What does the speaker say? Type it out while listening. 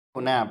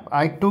Loan app.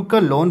 I took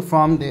a loan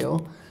from there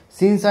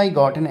since I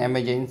got an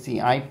emergency.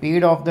 I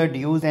paid off the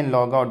dues and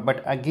log out,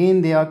 but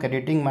again they are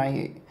crediting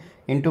my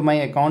into my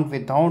account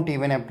without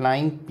even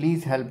applying.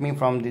 Please help me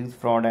from this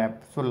fraud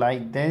app. So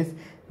like this,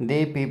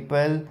 they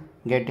people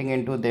getting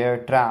into their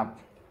trap.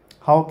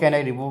 How can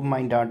I remove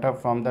my data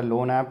from the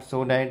loan app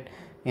so that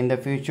in the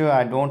future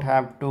I don't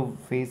have to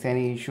face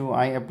any issue?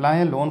 I apply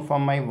a loan for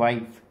my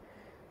wife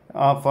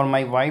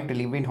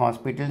delivery in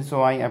hospital,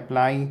 so I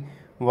apply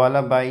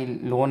Walla by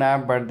loan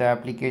app, but the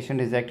application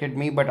rejected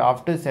me. But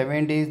after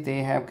 7 days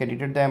they have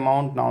credited the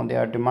amount. Now they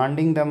are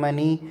demanding the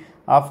money.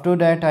 After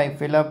that I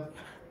fill up.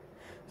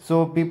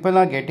 So people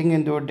are getting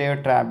into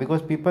their trap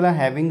because people are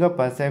having a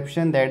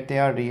perception that they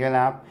are real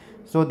app,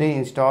 so they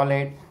install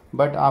it,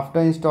 but after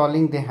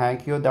installing they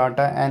hack your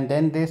data and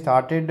then they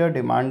started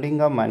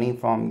demanding a money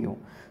from you.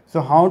 So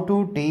how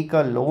to take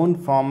a loan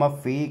from a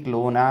fake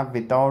loan app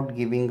without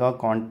giving a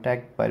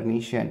contact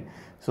permission?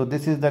 So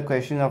this is the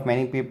question of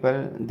many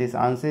people. This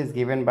answer is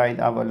given by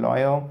our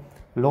lawyer.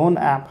 Loan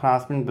app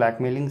harassment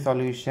blackmailing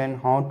solution.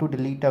 How to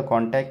delete a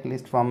contact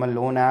list from a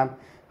loan app.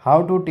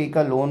 How to take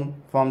a loan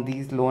from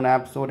these loan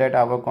apps so that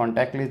our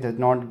contact list does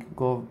not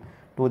go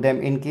to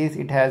them. In case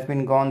it has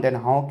been gone, then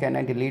how can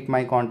I delete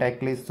my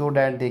contact list so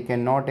that they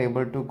cannot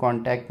able to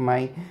contact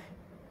my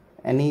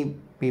any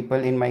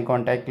people in my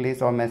contact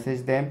list or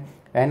message them,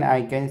 and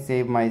I can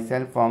save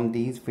myself from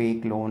these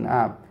fake loan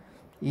app.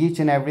 Each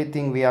and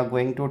everything we are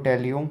going to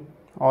tell you.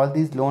 All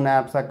these loan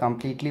apps are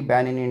completely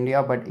banned in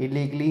India, but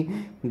illegally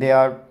they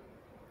are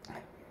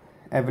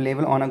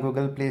available on a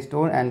Google Play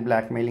Store and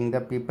blackmailing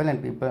the people,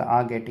 and people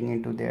are getting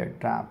into their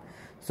trap.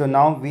 So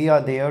now we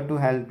are there to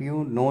help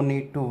you. No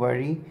need to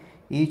worry.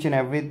 Each and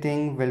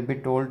everything will be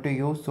told to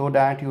you so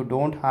that you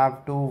don't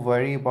have to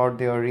worry about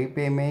their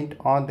repayment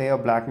or their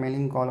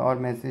blackmailing call or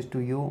message to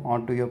you or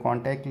to your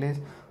contact list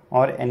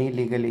or any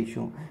legal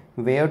issue.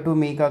 Where to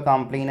make a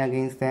complaint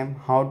against them,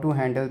 how to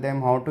handle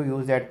them, how to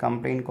use that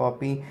complaint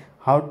copy,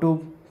 how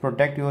to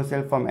protect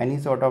yourself from any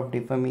sort of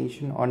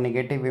defamation or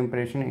negative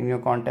impression in your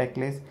contact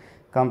list.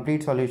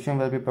 Complete solution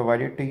will be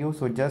provided to you.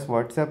 So just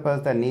WhatsApp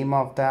us the name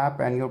of the app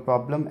and your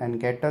problem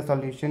and get a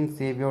solution.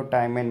 Save your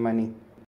time and money.